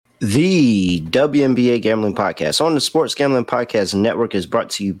The WNBA Gambling Podcast on the Sports Gambling Podcast Network is brought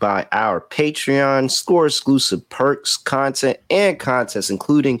to you by our Patreon. Score exclusive perks, content, and contests,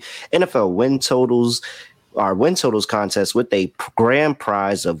 including NFL win totals, our win totals contest with a grand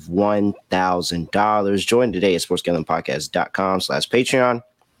prize of $1,000. Join today at sportsgamblingpodcast.com/Patreon.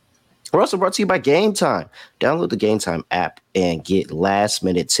 We're also brought to you by Game Time. Download the Game Time app and get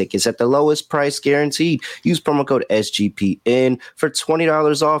last-minute tickets at the lowest price guaranteed. Use promo code SGPN for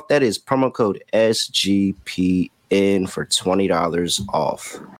 $20 off. That is promo code SGPN for $20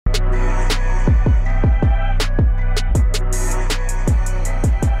 off.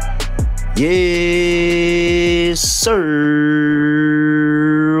 Yes, sir.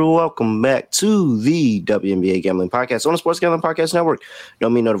 Welcome back to the WNBA Gambling Podcast on the Sports Gambling Podcast Network. Know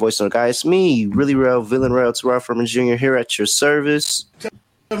me, know the voice, know the guy. It's me, really real, villain real, Terrell Furman Jr. here at your service. Tell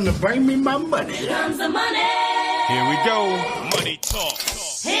them to bring me my money. Here comes the money. Here we go. Money talk.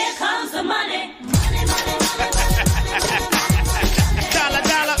 Here comes the money. Money, money, money, money. Dollar,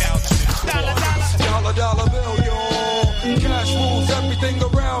 dollar. Dollar, dollar. Dollar, dollar bill, y'all. Cash rules everything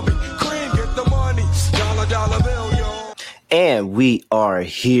around me. Cream, get the money. Dollar, dollar bill, y'all. And we are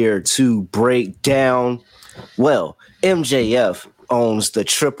here to break down, well, MJF owns the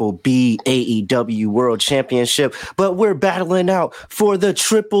Triple B AEW World Championship, but we're battling out for the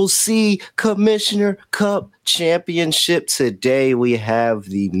Triple C Commissioner Cup Championship. Today we have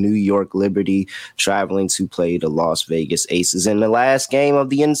the New York Liberty traveling to play the Las Vegas Aces in the last game of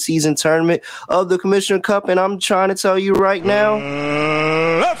the in-season tournament of the Commissioner Cup, and I'm trying to tell you right now,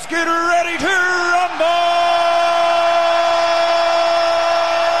 Let's get ready to rumble.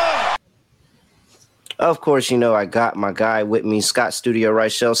 of course, you know I got my guy with me, Scott Studio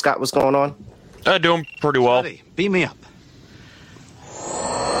Reichel. Scott, what's going on? Doing pretty well. Buddy, beat me up.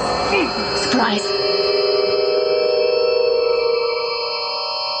 Surprise.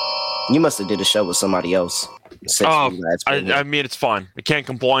 You must have did a show with somebody else. I mean, it's fun. I can't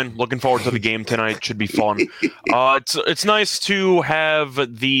complain. Looking forward to the game tonight. Should be fun. It's nice to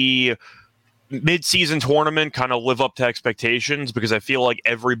have the mid-season tournament kind of live up to expectations, because I feel like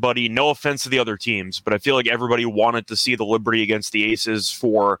everybody, no offense to the other teams, but I feel like everybody wanted to see the Liberty against the Aces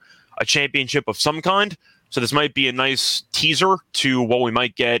for a championship of some kind. So this might be a nice teaser to what we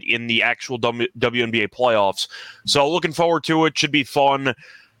might get in the actual WNBA playoffs. So looking forward to it. Should be fun.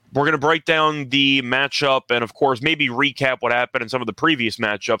 We're going to break down the matchup and, of course, maybe recap what happened in some of the previous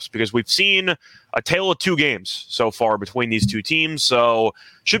matchups, because we've seen a tale of two games so far between these two teams. So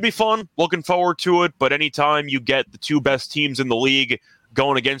should be fun. Looking forward to it. But anytime you get the two best teams in the league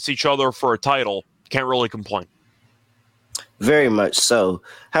going against each other for a title, can't really complain. Very much so.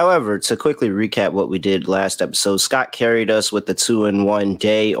 However, to quickly recap what we did last episode, Scott carried us with the 2-1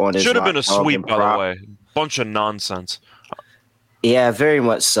 day on his. Should have been a Lock sweep, Dog by the way. Bunch of nonsense. Yeah, very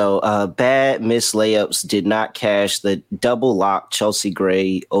much so. Bad missed layups did not cash the double lock Chelsea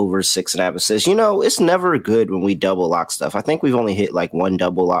Gray over 6.5 assists. You know, it's never good when we double lock stuff. I think we've only hit like one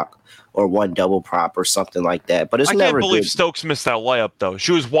double lock or one double prop or something like that. But it's never good. I can't believe Stokes missed that layup, though.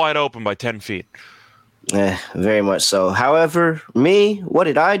 She was wide open by 10 feet. Very much so. However, what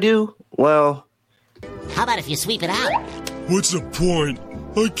did I do? Well, how about if you sweep it out? What's the point?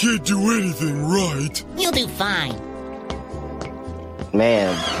 I can't do anything right. You'll do fine.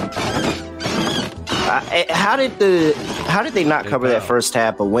 Man, how did they not cover that first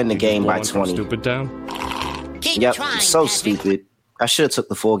half but win the game by 20? Stupid down. Keep trying, so Patrick. stupid. I should have took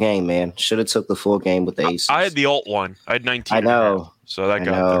the full game, man. Should have took the full game with the Aces. I had the alt one. I had 19. I know. So that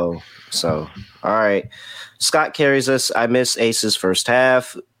got there. So, all right. Scott carries us. I missed Aces first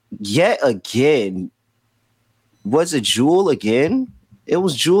half. Yet again. Was it Jewel again? It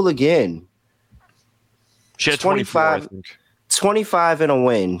was Jewel again. She had 24, I think. 25 and a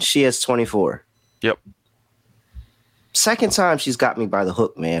win. She has 24. Yep. Second time she's got me by the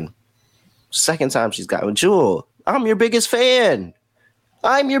hook, man. Second time she's got me. Jewel, I'm your biggest fan.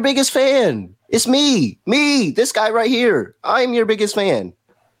 I'm your biggest fan. It's me. This guy right here. I'm your biggest fan.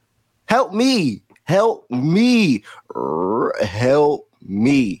 Help me. Help me. Help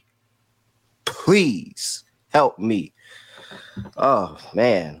me. Please help me. Oh,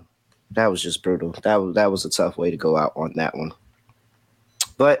 man. That was just brutal. That was a tough way to go out on that one.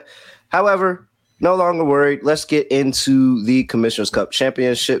 But, however, no longer worried. Let's get into the Commissioner's Cup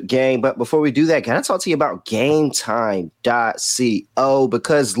Championship game. But before we do that, can I talk to you about GameTime.co?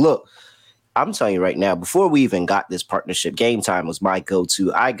 Because, look, I'm telling you right now, before we even got this partnership, Game Time was my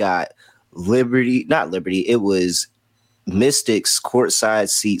go-to. I got it was Mystics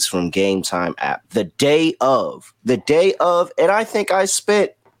courtside seats from Game Time app the day of, and I think I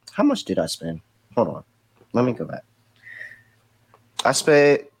spent, how much did I spend? Hold on. Let me go back. I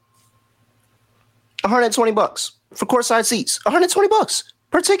spent $120 for courtside seats. $120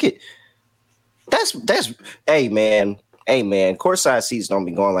 per ticket. That's hey man. Hey man, courtside seats don't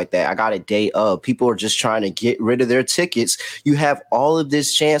be going like that. I got a day of. People are just trying to get rid of their tickets. You have all of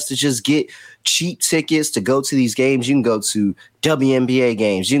this chance to just get cheap tickets to go to these games. You can go to WNBA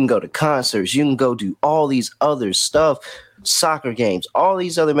games. You can go to concerts. You can go do all these other stuff, soccer games, all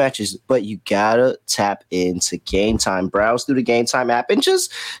these other matches. But you gotta tap into Game Time. Browse through the Game Time app and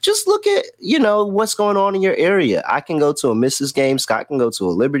just look at what's going on in your area. I can go to a Mrs. game. Scott can go to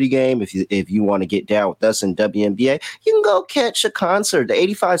a Liberty game. If you want to get down with us in WNBA, you can go catch a concert. The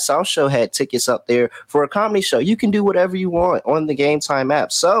 85 South Show had tickets up there for a comedy show. You can do whatever you want on the Game Time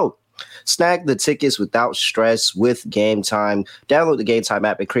app. So snag the tickets without stress with Game Time. Download the Game Time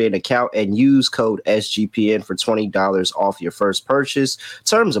app and create an account and use code SGPN for $20 off your first purchase.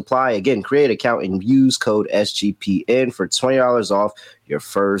 Terms apply. Again, create an account and use code SGPN for $20 off your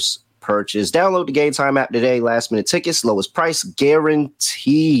first purchase. Download the Game Time app today. Last minute tickets, lowest price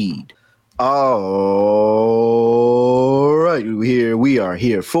guaranteed. All right, we are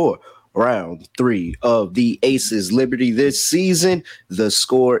here for round 3 of the Aces Liberty this season. The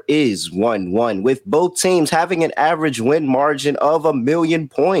score is 1-1, with both teams having an average win margin of 1,000,000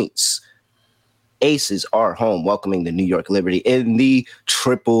 points. Aces are home, welcoming the New York Liberty in the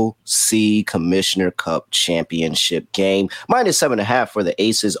Triple C Commissioner Cup Championship game. -7.5 for the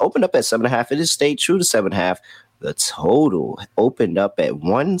Aces. Opened up at 7.5. It has stayed true to 7.5. The total opened up at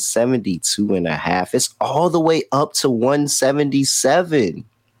 172.5. It's all the way up to 177.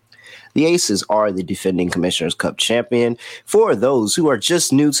 The Aces are the defending Commissioner's Cup champion. For those who are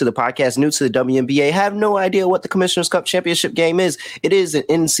just new to the podcast, new to the WNBA, have no idea what the Commissioner's Cup championship game is. It is an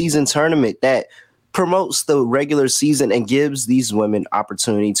in-season tournament that promotes the regular season and gives these women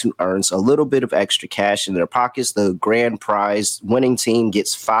opportunity to earn a little bit of extra cash in their pockets. The grand prize winning team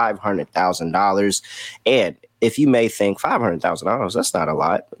gets $500,000. And if you may think $500,000, that's not a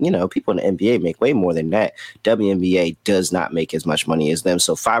lot. People in the NBA make way more than that. WNBA does not make as much money as them.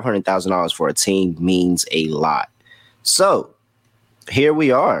 So $500,000 for a team means a lot. So here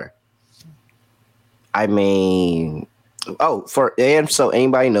we are. I mean, so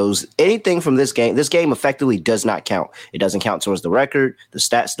anybody knows anything from this game effectively does not count. It doesn't count towards the record. The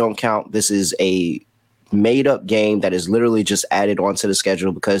stats don't count. This is a made up game that is literally just added onto the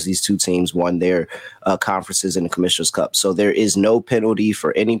schedule because these two teams won their conferences in the Commissioner's Cup. So there is no penalty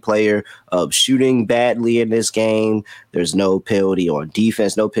for any player of shooting badly in this game. There's no penalty on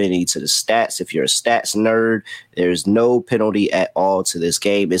defense, no penalty to the stats. If you're a stats nerd, there's no penalty at all to this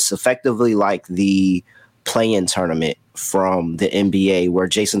game. It's effectively like the play-in tournament from the NBA where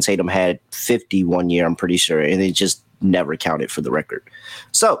Jason Tatum had 50 one year, I'm pretty sure, and it just never counted for the record.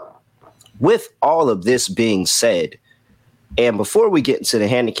 So with all of this being said, and before we get into the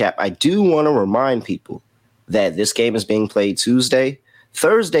handicap, I do want to remind people that this game is being played Tuesday.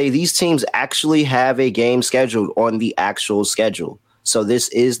 Thursday, these teams actually have a game scheduled on the actual schedule. So this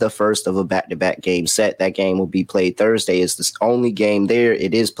is the first of a back-to-back game set. That game will be played Thursday. It's the only game there.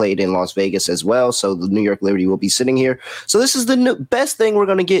 It is played in Las Vegas as well. So the New York Liberty will be sitting here. So this is the best thing. We're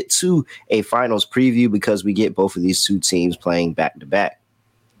going to get to a finals preview because we get both of these two teams playing back-to-back.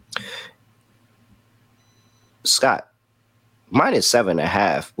 Scott,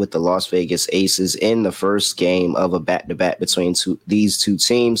 -7.5 with the Las Vegas Aces in the first game of a back-to-back between these two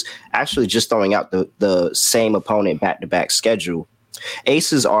teams. Actually, just throwing out the same opponent back-to-back schedule.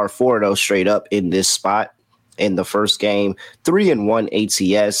 Aces are 4-0 straight up in this spot in the first game. 3-1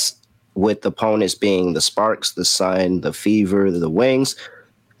 ATS with opponents being the Sparks, the Sun, the Fever, the Wings.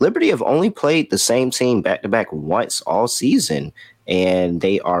 Liberty have only played the same team back-to-back once all season, and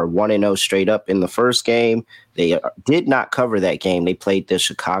they are 1-0 straight up in the first game. They did not cover that game. They played the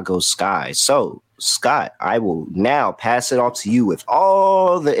Chicago Sky. So, Scott, I will now pass it off to you with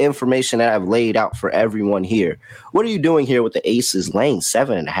all the information that I've laid out for everyone here. What are you doing here with the Aces laying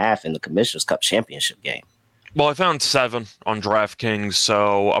 7.5 in the Commissioner's Cup championship game? Well, I found 7 on DraftKings,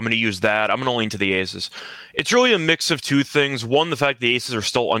 so I'm going to use that. I'm going to lean to the Aces. It's really a mix of two things. One, the fact the Aces are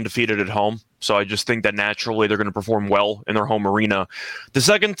still undefeated at home, so I just think that naturally they're going to perform well in their home arena. The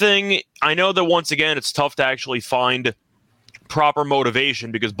second thing, I know that once again it's tough to actually find proper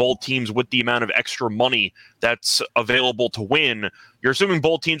motivation because both teams, with the amount of extra money that's available to win, you're assuming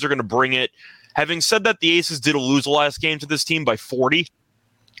both teams are going to bring it. Having said that, the Aces did lose the last game to this team by 40,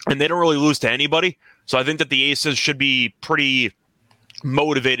 and they don't really lose to anybody. So I think that the Aces should be pretty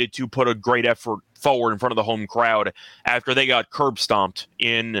motivated to put a great effort forward in front of the home crowd after they got curb stomped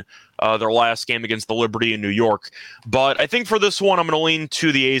in their last game against the Liberty in New York. But I think for this one, I'm going to lean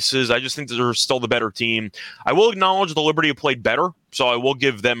to the Aces. I just think that they're still the better team. I will acknowledge the Liberty have played better so I will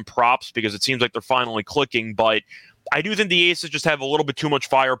give them props because it seems like they're finally clicking. But I do think the Aces just have a little bit too much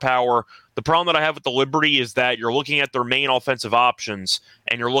firepower. The problem that I have with the Liberty is that you're looking at their main offensive options,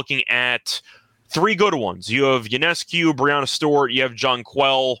 and you're looking at three good ones. You have Ionescu, Brianna Stewart, you have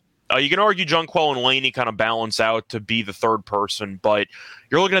Jonquel. You can argue Jonquel and Laney kind of balance out to be the third person, but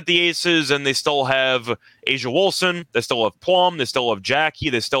you're looking at the Aces, and they still have Asia Wilson, they still have Plum, they still have Jackie,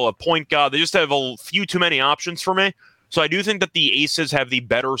 they still have Point Guard. They just have a few too many options for me. So I do think that the Aces have the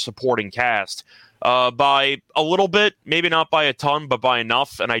better supporting cast by a little bit, maybe not by a ton, but by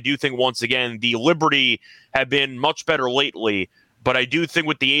enough. And I do think, once again, the Liberty have been much better lately. But I do think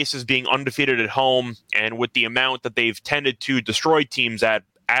with the Aces being undefeated at home and with the amount that they've tended to destroy teams at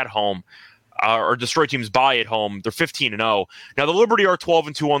home, or destroy teams by at home, they're 15-0. Now, the Liberty are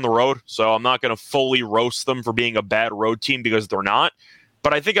 12-2 on the road, so I'm not going to fully roast them for being a bad road team because they're not.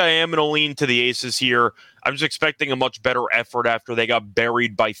 But I think I am going to lean to the Aces here. I'm just expecting a much better effort after they got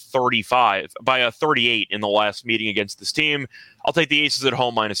buried by 38 in the last meeting against this team. I'll take the Aces at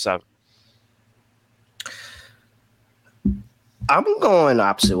home -7. I'm going the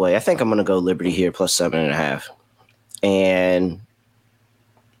opposite way. I think I'm going to go Liberty here +7.5. And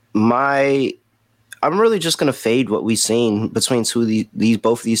I'm really just going to fade what we've seen between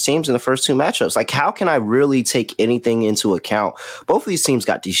both of these teams in the first two matchups. Like, how can I really take anything into account? Both of these teams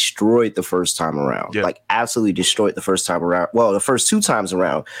got destroyed the first time around, like absolutely destroyed the first time around. Well, the first two times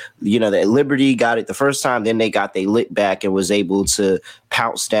around, that Liberty got it the first time, then they lit back and was able to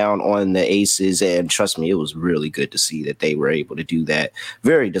pounce down on the Aces. And trust me, it was really good to see that they were able to do that.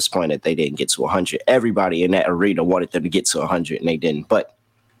 Very disappointed they didn't get to 100. Everybody in that arena wanted them to get to 100 and they didn't. But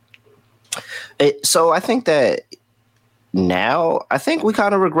so I think that now I think we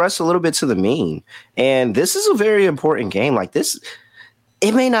kind of regress a little bit to the mean. And this is a very important game. Like this,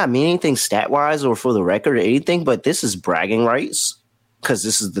 it may not mean anything stat-wise or for the record or anything, but this is bragging rights because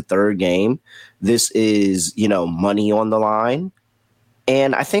this is the third game. This is, money on the line.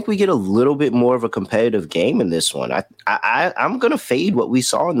 And I think we get a little bit more of a competitive game in this one. I'm going to fade what we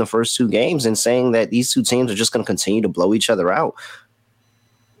saw in the first two games and saying that these two teams are just going to continue to blow each other out.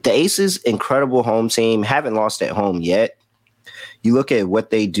 The Aces, incredible home team, haven't lost at home yet. You look at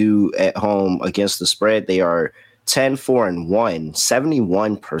what they do at home against the spread, they are 10-4-1,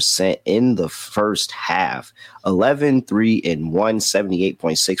 71% in the first half, 11-3-1,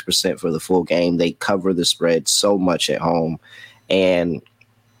 78.6% for the full game. They cover the spread so much at home. And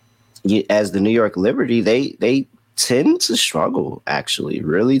as the New York Liberty, they tend to struggle, actually,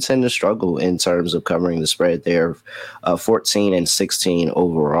 really tend to struggle in terms of covering the spread. They're 14-16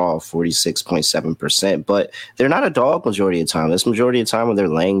 overall, 46.7%, but they're not a dog majority of the time. This majority of the time when they're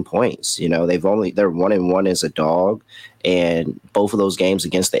laying points, they're 1-1 as a dog. And both of those games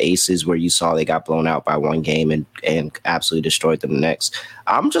against the Aces where you saw they got blown out by one game and absolutely destroyed them the next.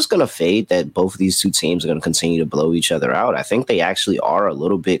 I'm just going to fade that both of these two teams are going to continue to blow each other out. I think they actually are a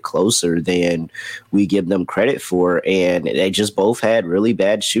little bit closer than we give them credit for. And they just both had really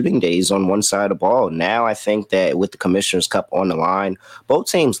bad shooting days on one side of the ball. Now I think that with the Commissioner's Cup on the line, both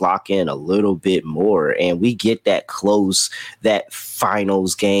teams lock in a little bit more. And we get that close, that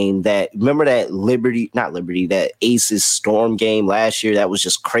finals game, remember that that Aces Storm game last year that was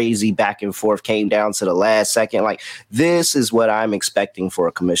just crazy back and forth, came down to the last second. Like, this is what I'm expecting for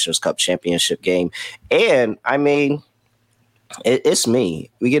a Commissioner's Cup championship game. And I mean, it's me.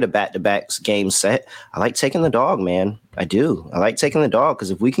 We get a back-to-back game set. I like taking the dog, man. I do. I like taking the dog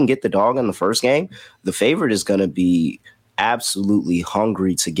because if we can get the dog in the first game, the favorite is going to be absolutely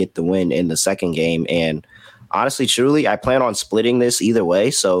hungry to get the win in the second game. And honestly, truly, I plan on splitting this either way.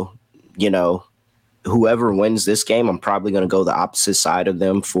 So, whoever wins this game, I'm probably going to go the opposite side of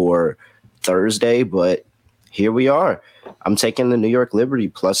them for Thursday. But here we are. I'm taking the New York Liberty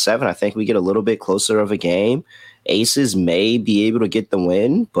 +7. I think we get a little bit closer of a game. Aces may be able to get the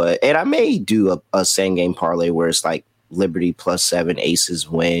win, and I may do a same game parlay where it's like Liberty +7, Aces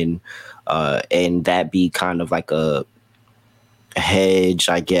win, and that be kind of like a hedge,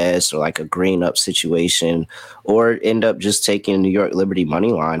 I guess, or like a green up situation, or end up just taking New York Liberty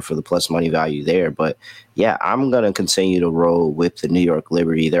money line for the plus money value there. But yeah, I'm going to continue to roll with the New York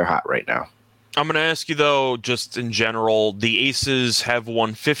Liberty. They're hot right now. I'm going to ask you, though, just in general, the Aces have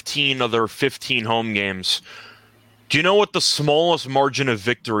won 15 of their 15 home games. Do you know what the smallest margin of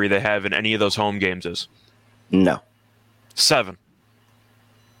victory they have in any of those home games is? No. 7.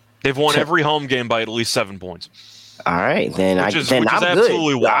 They've won every home game by at least 7 points. All right, then I'm good.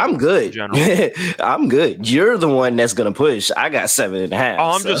 I'm good. I'm good. You're the one that's gonna push. I got 7.5.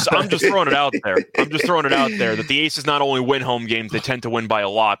 Oh, I'm just throwing it out there. I'm just throwing it out there that the Aces not only win home games, they tend to win by a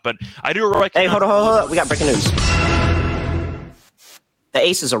lot. But I do recognize. Hey, hold on. We got breaking news. The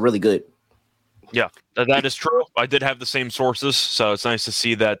Aces are really good. Yeah, that is true. I did have the same sources, so it's nice to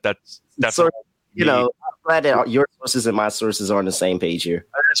see that. That's definitely. I'm glad that your sources and my sources are on the same page here.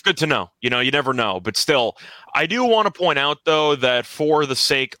 It's good to know. You never know. But still, I do want to point out, though, that for the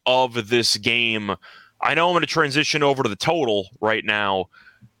sake of this game, I know I'm going to transition over to the total right now.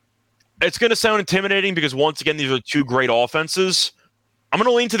 It's going to sound intimidating because, once again, these are two great offenses. I'm going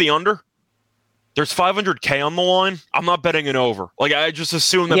to lean to the under. There's $500K on the line. I'm not betting it over. Like, I just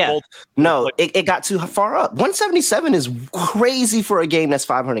assume that both. No, it got too far up. 177 is crazy for a game that's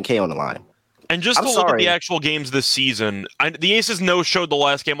 $500K on the line. And just to look at the actual games this season, the Aces no-showed the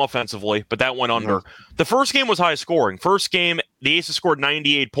last game offensively, but that went under. Mm-hmm. The first game was high scoring. First game, the Aces scored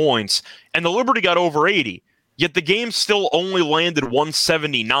 98 points, and the Liberty got over 80. Yet the game still only landed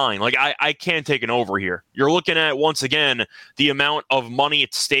 179. Like, I can't take an over here. You're looking at, once again, the amount of money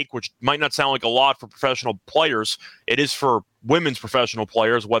at stake, which might not sound like a lot for professional players. It is for women's professional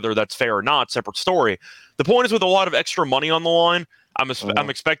players, whether that's fair or not, separate story. The point is, with a lot of extra money on the line, I'm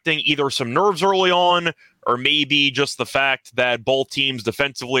expecting either some nerves early on or maybe just the fact that both teams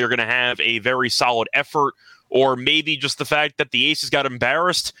defensively are going to have a very solid effort, or maybe just the fact that the Aces got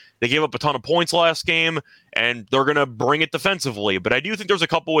embarrassed. They gave up a ton of points last game, and they're going to bring it defensively. But I do think there's a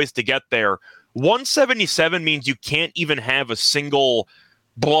couple ways to get there. 177 means you can't even have a single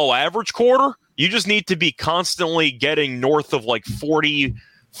below average quarter. You just need to be constantly getting north of like 40,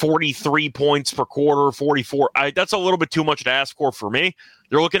 43 points per quarter, 44. That's a little bit too much to ask for me.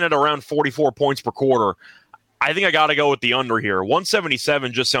 You're looking at around 44 points per quarter. I think I got to go with the under here.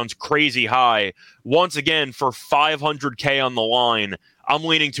 177 just sounds crazy high. Once again, for $500K on the line, I'm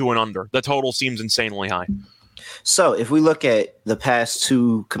leaning to an under. The total seems insanely high. So if we look at the past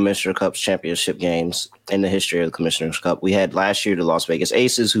two Commissioner Cups championship games in the history of the Commissioner's Cup, we had last year the Las Vegas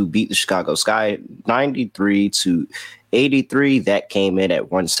Aces, who beat the Chicago Sky 93-83. That came in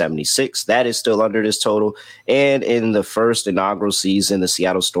at 176. That is still under this total. And in the first inaugural season, the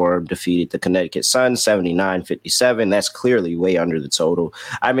Seattle Storm defeated the Connecticut Sun 79-57. That's clearly way under the total.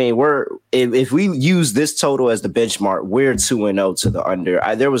 I mean, if we use this total as the benchmark, we're 2-0 to the under.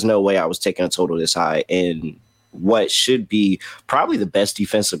 There was no way I was taking a total this high in what should be probably the best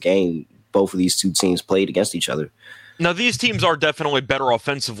defensive game both of these two teams played against each other. Now, these teams are definitely better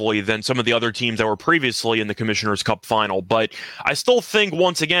offensively than some of the other teams that were previously in the Commissioner's Cup final, but I still think,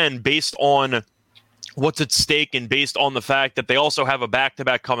 once again, based on what's at stake and based on the fact that they also have a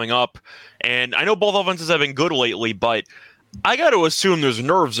back-to-back coming up, and I know both offenses have been good lately, but I got to assume there's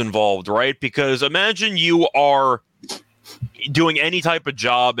nerves involved, right? Because imagine you are doing any type of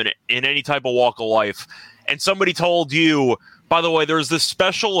job in any type of walk of life, and somebody told you, by the way, there's this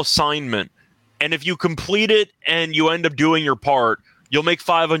special assignment, and if you complete it and you end up doing your part, you'll make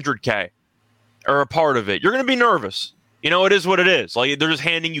 $500K or a part of it. You're going to be nervous. It is what it is. Like, they're just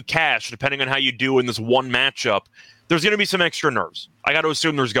handing you cash depending on how you do in this one matchup. There's going to be some extra nerves. I got to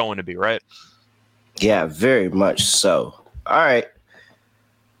assume there's going to be, right? Yeah, very much so. All right.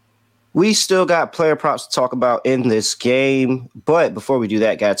 We still got player props to talk about in this game. But before we do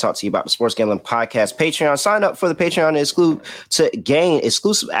that, got to talk to you about the Sports Gambling Podcast Patreon. Sign up for the Patreon to gain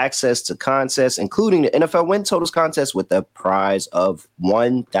exclusive access to contests, including the NFL Win Totals contest with the prize of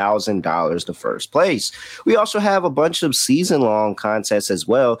 $1,000 to first place. We also have a bunch of season-long contests as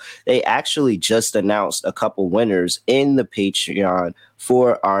well. They actually just announced a couple winners in the Patreon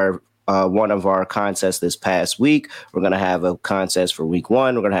for our one of our contests this past week. We're going to have a contest for week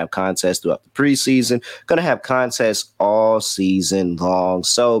 1. We're going to have contests throughout the preseason. Going to have contests all season long.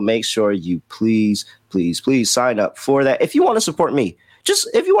 So make sure you please sign up for that. If you want to support me,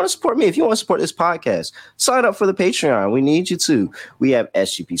 if you want to support this podcast, sign up for the Patreon. We need you to. We have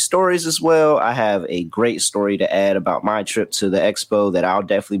SGP stories as well. I have a great story to add about my trip to the expo that I'll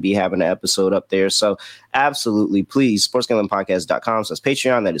definitely be having an episode up there. So absolutely, please,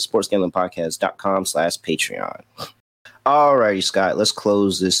 sportsgamblingpodcast.com/Patreon. That is sportsgamblingpodcast.com/Patreon. All righty, Scott, let's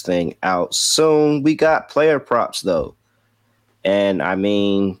close this thing out soon. We got player props, though. And I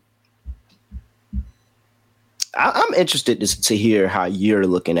mean, I'm interested to hear how you're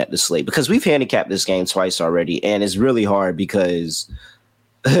looking at the slate, because we've handicapped this game twice already, and it's really hard because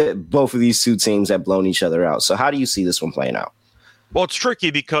both of these two teams have blown each other out. So how do you see this one playing out? Well, it's tricky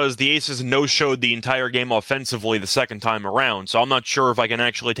because the Aces no-showed the entire game offensively the second time around, so I'm not sure if I can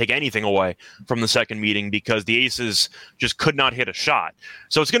actually take anything away from the second meeting because the Aces just could not hit a shot.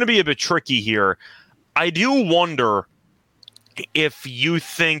 So it's going to be a bit tricky here. I do wonder if you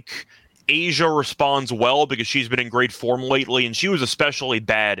think Asia responds well because she's been in great form lately, and she was especially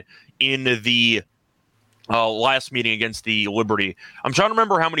bad in the last meeting against the Liberty. I'm trying to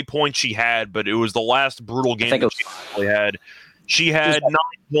remember how many points she had, but it was the last brutal game that she actually had. She had 9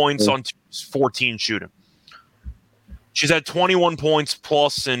 points on 14 shooting. She's had 21 points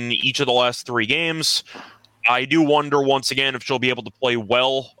plus in each of the last 3 games. I do wonder once again if she'll be able to play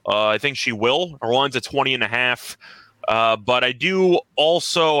well. I think she will. Her line's at 20.5. But I do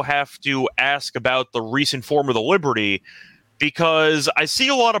also have to ask about the recent form of the Liberty, because I see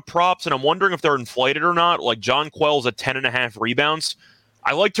a lot of props and I'm wondering if they're inflated or not. Like John Quell's at 10.5 rebounds.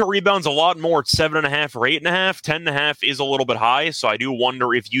 I like her rebounds a lot more at 7.5 or 8.5. 10.5 is a little bit high, so I do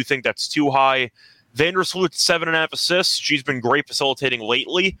wonder if you think that's too high. Vandersloot 7.5 assists. She's been great facilitating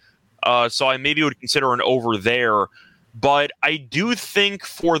lately, so I maybe would consider an over there. But I do think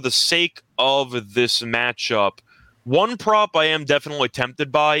for the sake of this matchup, one prop I am definitely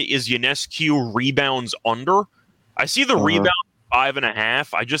tempted by is Ionescu rebounds under. I see the rebound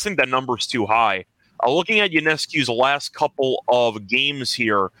 5.5. I just think that number's too high. Looking at Ionescu's last couple of games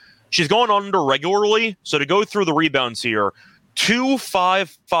here, she's gone under regularly. So to go through the rebounds here, 2,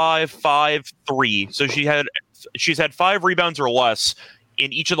 5, 5, 5, 3. So she's had 5 rebounds or less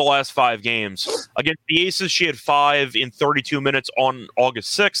in each of the last 5 games. Against the Aces, she had 5 in 32 minutes on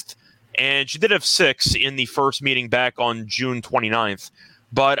August 6th. And she did have 6 in the first meeting back on June 29th.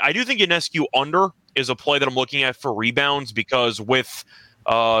 But I do think Ionescu under is a play that I'm looking at for rebounds, because with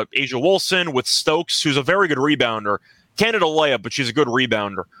Asia Wilson, with Stokes, who's a very good rebounder, candidate layup, but she's a good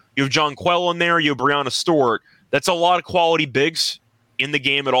rebounder. You have John Quell in there, you have Brianna Stewart. That's a lot of quality bigs in the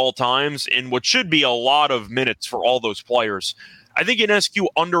game at all times, and what should be a lot of minutes for all those players. I think Ionescu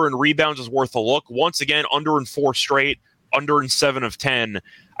under in rebounds is worth a look. Once again, under in 4 straight, under in 7 of 10.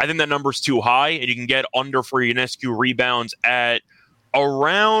 I think that number's too high, and you can get under for Ionescu rebounds at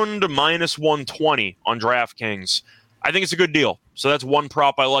around minus 120 on DraftKings. I think it's a good deal. So that's one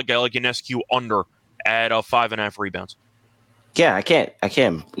prop I like. I like Ionescu under at 5.5 rebounds. Yeah, I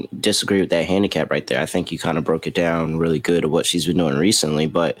can't disagree with that handicap right there. I think you kind of broke it down really good of what she's been doing recently.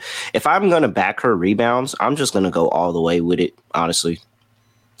 But if I'm going to back her rebounds, I'm just going to go all the way with it, honestly.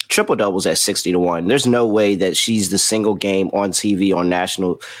 Triple doubles at 60-1. There's no way that she's the single game on TV, on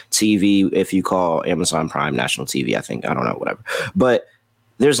national TV, if you call Amazon Prime national TV, I think. I don't know, whatever. But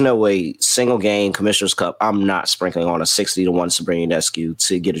there's no way, single game, Commissioner's Cup, I'm not sprinkling on a 60-1 Sabrina Ionescu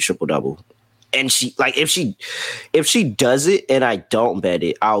to get a triple double. And she, like, if she does it and I don't bet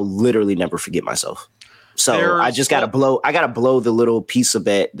it, I'll literally never forget myself. So I just gotta blow the little piece of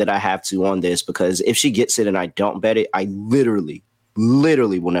bet that I have to on this, because if she gets it and I don't bet it, I literally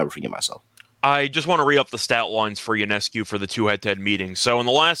will never forget myself. I just want to read up the stat lines for Ionescu for the 2 head-to-head meetings. So in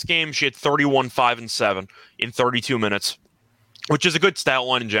the last game, she had 31, 5, and 7 in 32 minutes, which is a good stat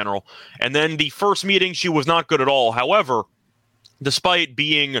line in general. And then the first meeting, she was not good at all. However, despite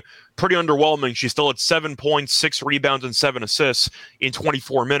being pretty underwhelming, she still had 7 points, 6 rebounds, and 7 assists in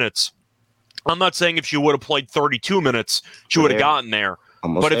 24 minutes. I'm not saying if she would have played 32 minutes, she would have gotten there.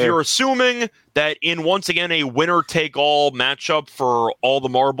 Almost but there. if you're assuming that in, once again, a winner-take-all matchup for all the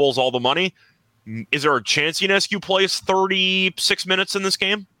marbles, all the money, is there a chance Ionescu plays 36 minutes in this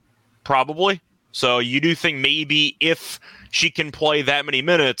game? Probably. So you do think maybe if she can play that many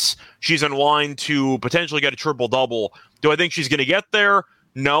minutes, she's in line to potentially get a triple-double. Do I think she's going to get there?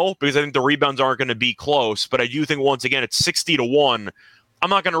 No, because I think the rebounds aren't going to be close. But I do think, once again, it's 60-1. I'm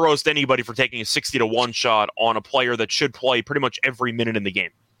not going to roast anybody for taking a 60-1 shot on a player that should play pretty much every minute in the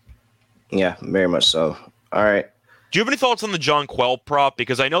game. Yeah, very much so. All right. Do you have any thoughts on the John Quell prop?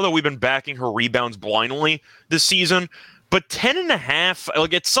 Because I know that we've been backing her rebounds blindly this season, but 10.5,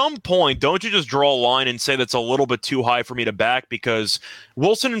 like at some point, don't you just draw a line and say that's a little bit too high for me to back? Because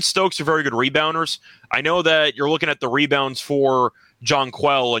Wilson and Stokes are very good rebounders. I know that you're looking at the rebounds for John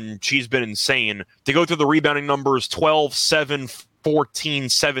Quell, and she's been insane. To go through the rebounding numbers, 12, 7, 14,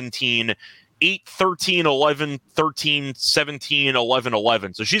 17, 8, 13, 11, 13, 17, 11,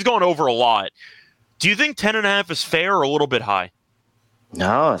 11. So she's gone over a lot. Do you think 10.5 is fair or a little bit high?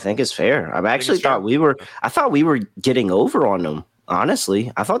 No, I think it's fair. I actually thought we were getting over on them.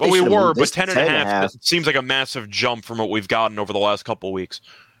 Honestly, I thought we were, but 10.5 seems like a massive jump from what we've gotten over the last couple of weeks.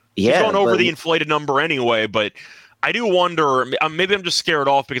 Yeah, she's gone over the inflated number anyway, but I do wonder, maybe I'm just scared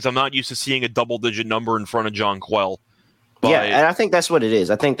off because I'm not used to seeing a double-digit number in front of John Quell. But, yeah, and I think that's what it is.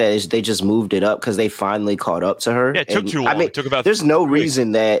 I think that they just moved it up because they finally caught up to her. Yeah, it took too long. I mean, it took about there's no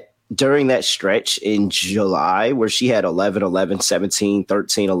reason that during that stretch in July where she had 11, 11, 17,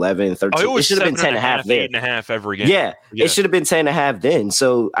 13, 11, 13, it should have been 10.5 there. 8.5 every game. Yeah, it should have been 10.5 then.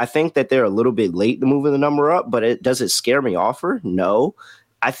 So I think that they're a little bit late to moving the number up, but does it scare me off her? No.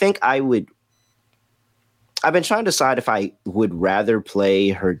 I think I've been trying to decide if I would rather play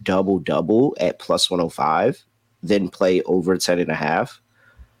her double-double at plus 105 than play over 10.5.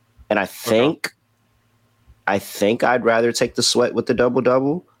 And I think I think I'd rather take the sweat with the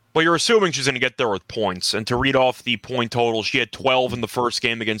double-double. Well, you're assuming she's going to get there with points. And to read off the point total, she had 12 in the first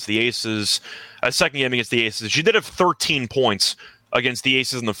game against the Aces. Second game against the Aces, she did have 13 points against the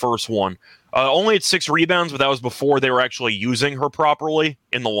Aces in the first one. Only had 6 rebounds, but that was before they were actually using her properly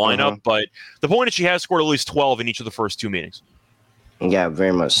in the lineup. But the point is she has scored at least 12 in each of the first 2 meetings. Yeah,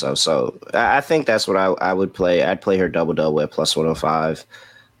 very much so. So I think that's what I would play. I'd play her double-double at plus 105.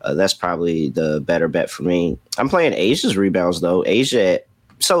 That's probably the better bet for me. I'm playing Asia's rebounds, though. Asia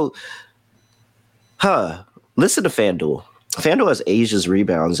listen to FanDuel. FanDuel has Asia's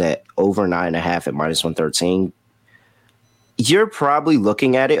rebounds at over 9.5 at minus 113. You're probably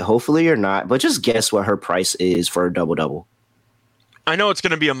looking at it. Hopefully you're not, but just guess what her price is for a double-double. I know it's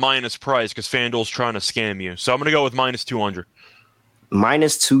going to be a minus price because FanDuel's trying to scam you. So I'm going to go with minus 200.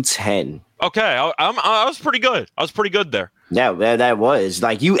 Minus 210. Okay, I was pretty good. I was pretty good there. Yeah, that was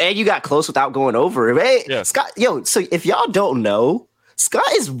like you got close without going over. Hey, yeah. Scott, so if y'all don't know,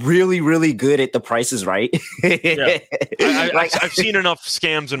 Scott is really, really good at the prices right. Yeah. I've seen enough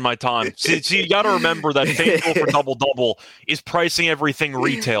scams in my time. See, you got to remember that FanDuel for double-double is pricing everything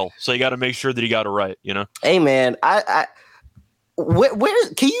retail. So you got to make sure that you got it right, you know? Hey, man, where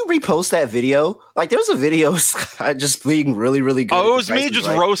can you repost that video? Like, there was a video just being really, really good. Oh, it was me just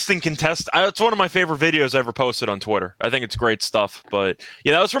roasting contest. It's one of my favorite videos I ever posted on Twitter. I think it's great stuff. But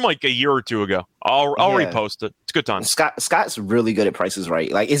yeah, that was from like a year or two ago. I'll repost it. It's a good time. Scott's really good at prices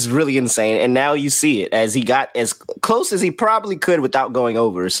right. Like, it's really insane. And now you see it as he got as close as he probably could without going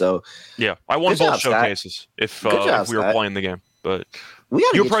over. So yeah, I won both showcases if we were playing the game. But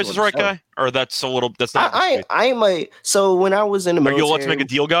your Price is Right guy, or that's not. So when I was in the military, are you a Let's Make a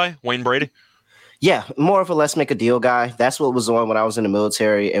Deal guy, Wayne Brady? Yeah, more of a Let's Make a Deal guy. That's what was on when I was in the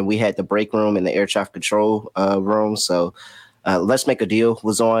military, and we had the break room and the air traffic control room. So Let's Make a Deal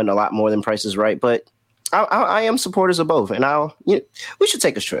was on a lot more than Price is Right. But I am supporters of both, and we should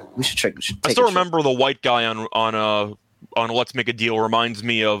take a trip. We should take. I still remember the white guy on Let's Make a Deal reminds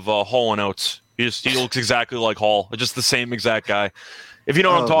me of Hall and Oates. He looks exactly like Hall, just the same exact guy. If you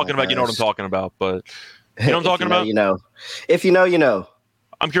know what I'm talking about, you know what I'm talking about. But you know what I'm talking about? You know. If you know, you know.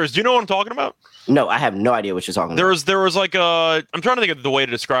 I'm curious. Do you know what I'm talking about? No, I have no idea what you're talking about. There was like I'm trying to think of the way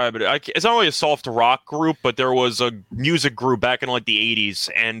to describe it. It's not really a soft rock group, but there was a music group back in like the 80s,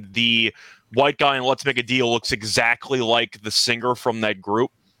 and the white guy in Let's Make a Deal looks exactly like the singer from that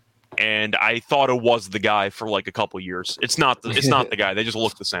group. And I thought it was the guy for like a couple years. It's not the guy. They just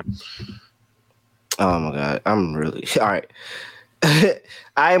look the same. Oh my God. I'm really all right.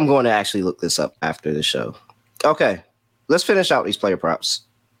 I am going to actually look this up after the show. Okay, let's finish out these player props.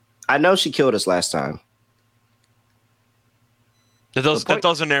 I know she killed us last time. That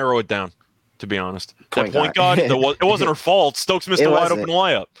doesn't narrow it down, to be honest. That point guard, it wasn't her fault. Stokes missed a wide open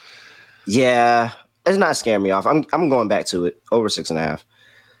layup. Yeah, it's not scaring me off. I'm going back to it over 6.5.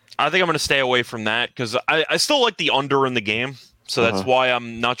 I think I'm going to stay away from that because I still like the under in the game. So that's why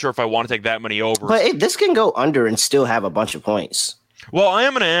I'm not sure if I want to take that many overs. But this can go under and still have a bunch of points. Well, I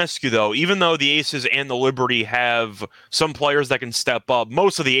am going to ask you, though, even though the Aces and the Liberty have some players that can step up,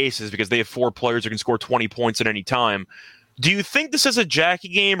 most of the Aces, because they have 4 players who can score 20 points at any time, do you think this is a Jackie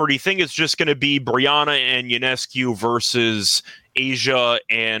game, or do you think it's just going to be Brianna and Ionescu versus Asia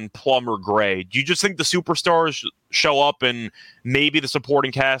and Plummer Gray? Do you just think the superstars show up and maybe the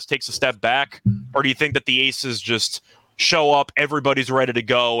supporting cast takes a step back? Or do you think that the Aces just show up, everybody's ready to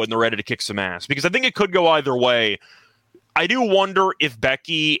go, and they're ready to kick some ass? Because I think it could go either way. I do wonder if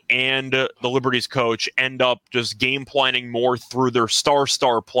Becky and the Liberty's coach end up just game planning more through their star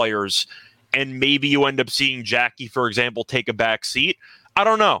players, and maybe you end up seeing Jackie, for example, take a back seat. I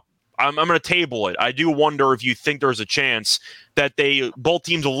don't know. I'm going to table it. I do wonder if you think there's a chance that both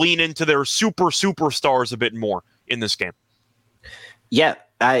teams lean into their superstars a bit more in this game. Yeah,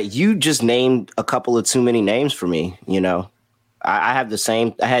 you just named a couple of too many names for me. You know, I had the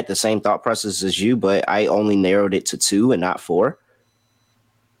same thought process as you, but I only narrowed it to 2 and not 4.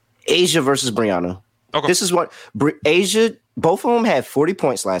 Asia versus Brianna. Okay. This is what Asia. Both of them had 40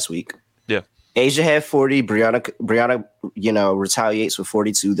 points last week. Yeah. Asia had 40. Brianna, retaliates with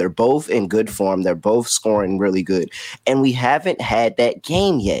 42. They're both in good form. They're both scoring really good. And we haven't had that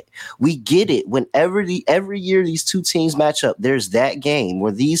game yet. We get it. Whenever every year these two teams match up, there's that game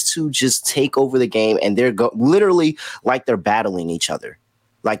where these two just take over the game, and they're literally like they're battling each other.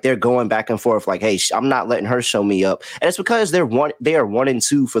 Like they're going back and forth like, hey, I'm not letting her show me up. And it's because they are 1 and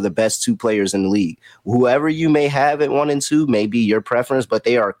 2 for the best 2 players in the league. Whoever you may have at 1 and 2 may be your preference, but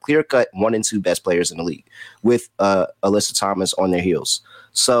they are clear-cut 1 and 2 best players in the league with Alyssa Thomas on their heels.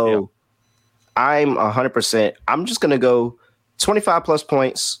 So I'm 100%. I'm just going to go 25 plus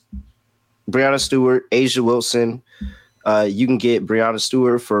points, Breonna Stewart, Asia Wilson. You can get Breonna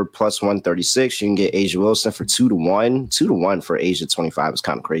Stewart for plus 136. You can get Asia Wilson for 2-1. 2-1 for Asia 25 is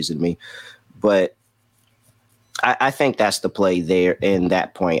kind of crazy to me. But I think that's the play there in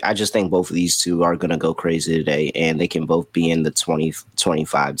that point. I just think both of these two are going to go crazy today, and they can both be in the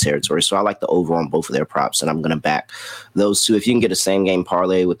 20-25 territory. So I like the over on both of their props, and I'm going to back those two. If you can get a same game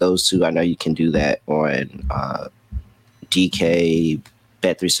parlay with those two, I know you can do that on DK,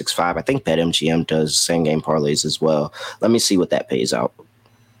 Bet365. I think BetMGM does same game parlays as well. Let me see what that pays out.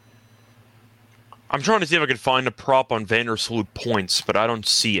 I'm trying to see if I can find a prop on Vandersloot points, but I don't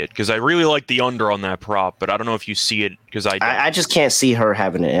see it because I really like the under on that prop, but I don't know if you see it because I just can't see her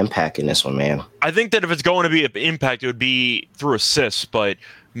having an impact in this one, man. I think that if it's going to be an impact, it would be through assists, but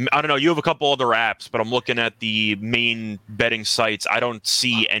I don't know. You have a couple other apps, but I'm looking at the main betting sites. I don't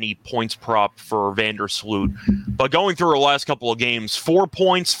see any points prop for Vandersloot. But going through her last couple of games, 4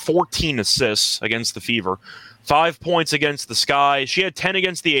 points, 14 assists against the Fever, 5 points against the Sky. She had 10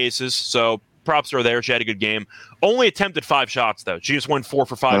 against the Aces, so props are there. She had a good game. Only attempted 5 shots, though. She just went 4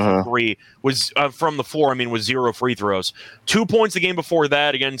 for 5 from 3. Was from the floor, with 0 free throws. 2 points the game before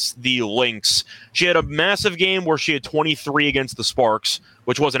that against the Lynx. She had a massive game where she had 23 against the Sparks,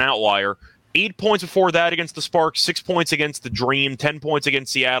 which was an outlier. 8 points before that against the Sparks, 6 points against the Dream, 10 points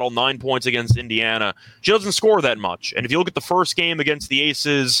against Seattle, 9 points against Indiana. She doesn't score that much. And if you look at the first game against the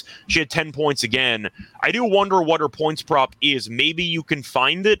Aces, she had 10 points again. I do wonder what her points prop is. Maybe you can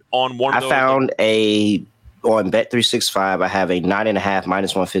find it on one of those. I found on Bet365, I have a 9.5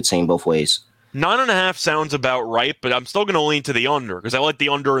 minus 115 both ways. 9.5 sounds about right, but I'm still going to lean to the under because I like the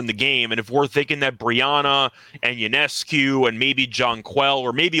under in the game. And if we're thinking that Brianna and Ionescu and maybe John Quell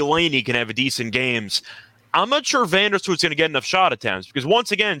or maybe Laney can have decent games, I'm not sure Vandersloot's going to get enough shot attempts because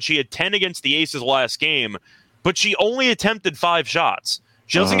once again, she had 10 against the Aces last game, but she only attempted 5 shots.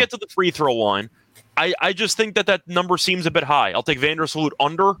 She doesn't get to the free throw line. I just think that number seems a bit high. I'll take Vandersloot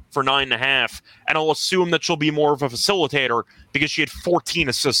under for 9.5, and I'll assume that she'll be more of a facilitator because she had 14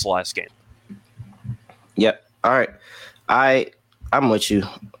 assists last game. Yep. All right. I'm with you.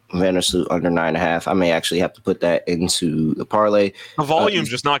 Vandersloot under 9.5. I may actually have to put that into the parlay. The volume's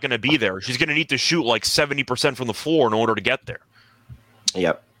just not going to be there. She's going to need to shoot like 70% from the floor in order to get there.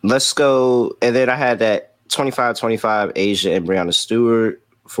 Yep. Let's go. And then I had that 25-25 Asia and Breonna Stewart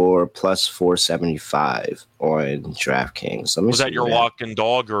for plus 475 on DraftKings. Was that your lock and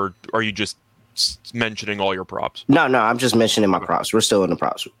dog, or are you just mentioning all your props? No, I'm just mentioning my props. We're still in the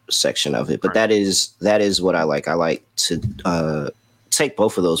props section of it, but that is what I like. I like to take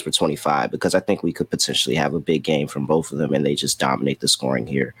both of those for 25 because I think we could potentially have a big game from both of them, and they just dominate the scoring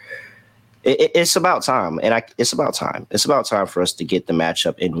here. It's about time, and it's about time. It's about time for us to get the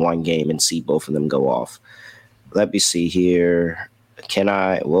matchup in one game and see both of them go off. Let me see here. Can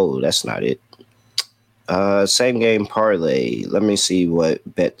I? Whoa, that's not it. Same game parlay. Let me see what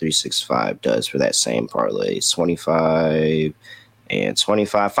Bet365 does for that same parlay. 25 and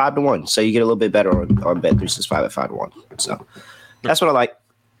 25, 5-1. So you get a little bit better on Bet365 at 5-1. So that's what I like.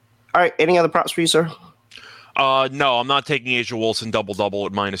 All right. Any other props for you, sir? No, I'm not taking Asia Wilson double-double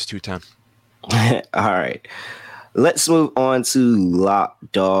at minus 210. All right. Let's move on to lock,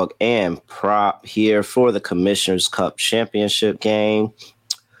 dog, and prop here for the Commissioner's Cup Championship game.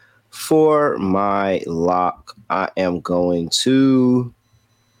 For my lock, I am going to,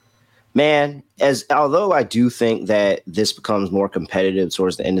 although I do think that this becomes more competitive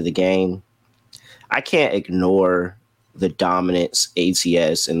towards the end of the game, I can't ignore the dominance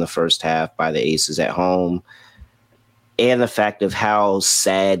ATS in the first half by the Aces at home. And the fact of how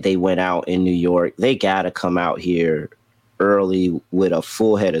sad they went out in New York. They got to come out here early with a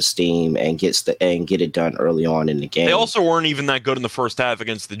full head of steam and get it done early on in the game. They also weren't even that good in the first half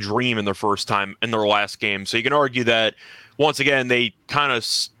against the Dream in their last game. So you can argue that once again they kind of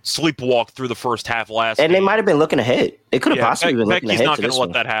sleepwalked through the first half last game. And they might have been looking ahead. They could have possibly been looking ahead. Becky's not going to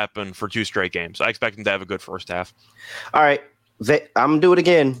let that happen for 2 straight games. I expect them to have a good first half. All right, I'm gonna do it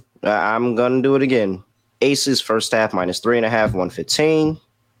again. I'm gonna do it again. Aces first half minus 3.5, 115.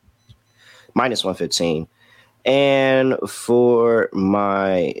 Minus 115. And for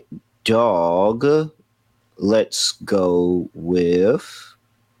my dog, let's go with.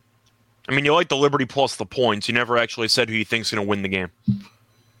 You like the Liberty plus the points. You never actually said who you think's going to win the game.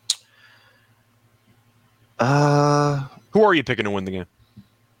 Who are you picking to win the game?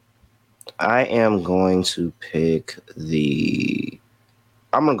 I am going to pick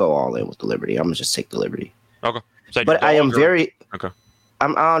I'm going to go all in with the Liberty. I'm going to just take the Liberty. Okay. But I am very. Okay. I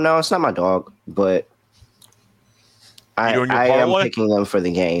don't know. It's not my dog, but I am picking them for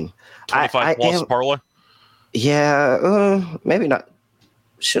the game. 25 plus parlay? Yeah, maybe not.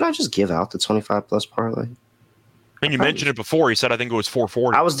 should I just give out the 25 plus parlay? And you mentioned it before. You said I think it was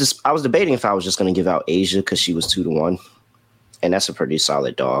 440. I was debating if I was just going to give out Asia because she was 2-1, and that's a pretty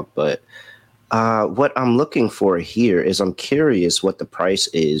solid dog. But what I'm looking for here is I'm curious what the price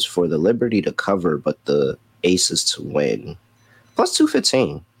is for the Liberty to cover, but the Aces to win. Plus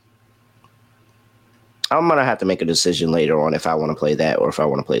 215. I'm going to have to make a decision later on if I want to play that or if I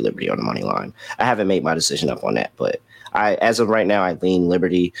want to play Liberty on the money line. I haven't made my decision up on that, but as of right now, I lean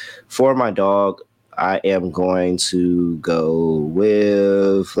Liberty. For my dog, I am going to go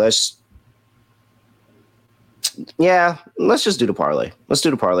with let's just do the parlay. Let's do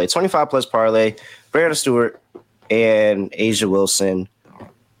the parlay. 25 plus parlay. Brianna Stewart and Asia Wilson.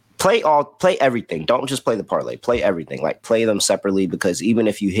 Play everything. Don't just play the parlay. Play everything. Like play them separately because even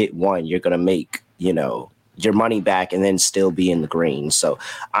if you hit one, you're gonna make, your money back and then still be in the green. So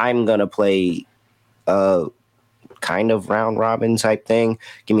I'm gonna play kind of round robin type thing.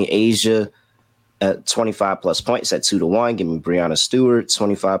 Give me Asia at 25 plus points at 2-1. Give me Brianna Stewart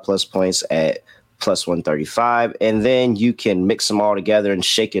 25 plus points at plus 135. And then you can mix them all together and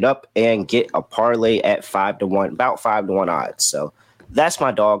shake it up and get a parlay at 5-1, about 5-1 odds. So that's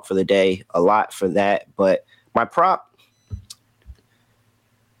my dog for the day. A lot for that. But my prop,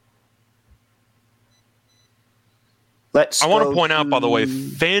 I want to point out, by the way,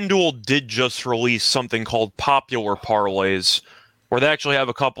 FanDuel did just release something called Popular Parlays, where they actually have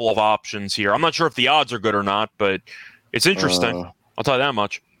a couple of options here. I'm not sure if the odds are good or not, but it's interesting. I'll tell you that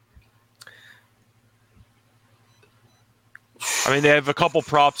much. I mean, they have a couple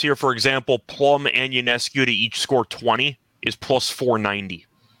props here. For example, Plum and Ionescu to each score 20 is plus 490.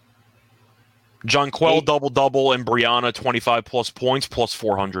 Jonquel double-double and Brianna 25 plus points plus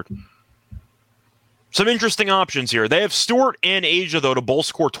 400. Some interesting options here. They have Stewart and Asia, though, to both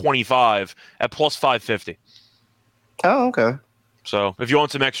score 25 at plus 550. Oh, okay. So if you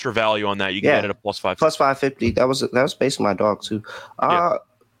want some extra value on that, you can get it at plus 550. Plus 550. That was based on my dog, too.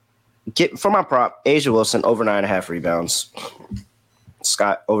 Get for my prop, Asia Wilson, over 9.5 rebounds.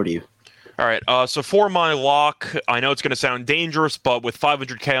 Scott, over to you. All right. So for my lock, I know it's going to sound dangerous, but with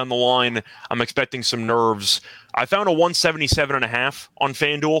 500K on the line, I'm expecting some nerves. I found a 177.5 on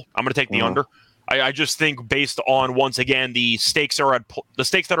FanDuel. I'm going to take the under. I just think based on, once again, the stakes that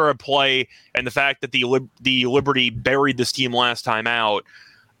are at play and the fact that the Liberty buried this team last time out,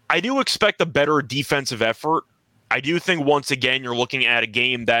 I do expect a better defensive effort. I do think, once again, you're looking at a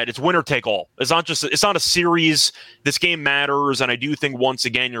game that it's winner take all. It's not a series. This game matters, and I do think, once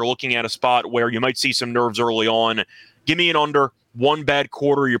again, you're looking at a spot where you might see some nerves early on. Give me an under. One bad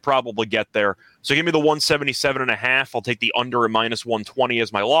quarter, you probably get there. So give me the 177.5. I'll take the under at minus 120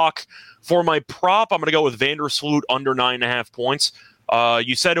 as my lock. For my prop, I'm going to go with Vandersloot under 9.5 points.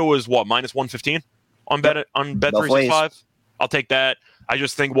 You said it was what, minus 115 on Bet365? I'll take that. I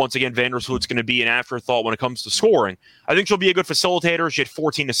just think, once again, Vandersloot's going to be an afterthought when it comes to scoring. I think she'll be a good facilitator. She had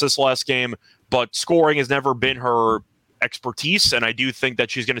 14 assists last game, but scoring has never been her expertise, and I do think that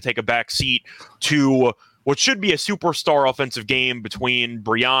she's going to take a back seat to what should be a superstar offensive game between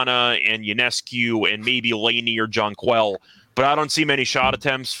Brianna and Ionescu and maybe Laney or Jonquel. But I don't see many shot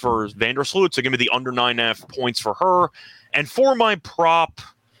attempts for Vandersloot, so give me the under 9.5 points for her. And for my prop,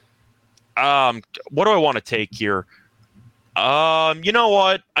 what do I want to take here? You know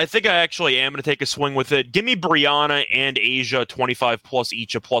what? I think I actually am going to take a swing with it. Give me Brianna and Asia 25 plus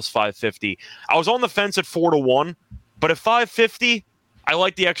each at plus 550. I was on the fence at 4-1, but at 550, I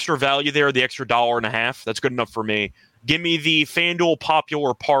like the extra value there, the extra $1.50. That's good enough for me. Give me the FanDuel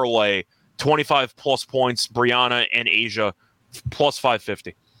Popular Parlay, 25 plus points, Brianna and Asia, plus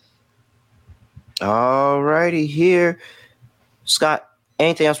 550. All righty here. Scott,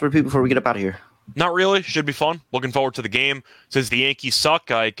 anything else for people before we get up out of here? Not really. Should be fun. Looking forward to the game. Since the Yankees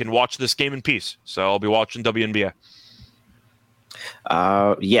suck, I can watch this game in peace. So I'll be watching WNBA.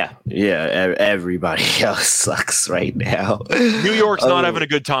 Yeah. Everybody else sucks right now. New York's not having a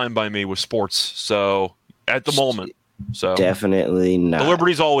good time by me with sports. So at the moment, so definitely not. The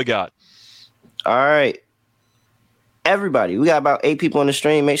Liberty's all we got. All right, everybody. We got about 8 people on the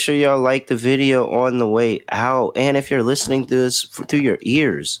stream. Make sure y'all like the video on the way out. And if you're listening to this through your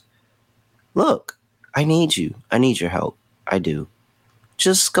ears, look, I need you. I need your help. I do.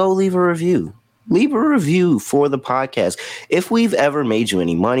 Just go leave a review. Leave a review for the podcast. If we've ever made you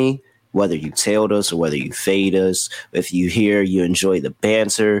any money, whether you tailed us or whether you fade us, if you enjoy the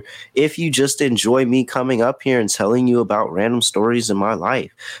banter, if you just enjoy me coming up here and telling you about random stories in my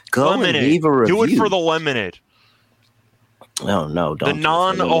life, go and leave a review. Do it for the lemonade. Oh, no, don't. The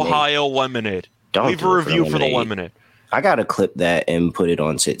non-Ohio lemonade. Don't leave a review for the lemonade. I gotta clip that and put it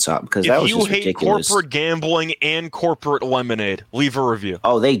on TikTok because that was just ridiculous. If you hate corporate gambling and corporate lemonade, leave a review.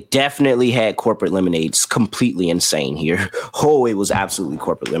 Oh, they definitely had corporate lemonade. It's completely insane here. Oh, it was absolutely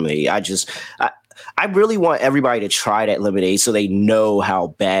corporate lemonade. I really want everybody to try that lemonade so they know how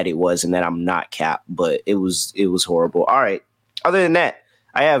bad it was and that I'm not capped, but it was horrible. All right. Other than that,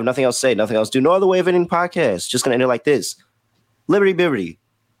 I have nothing else to say, nothing else to do. No other way of ending podcast. Just gonna end it like this. Liberty Bibbity.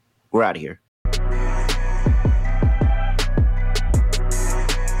 We're out of here.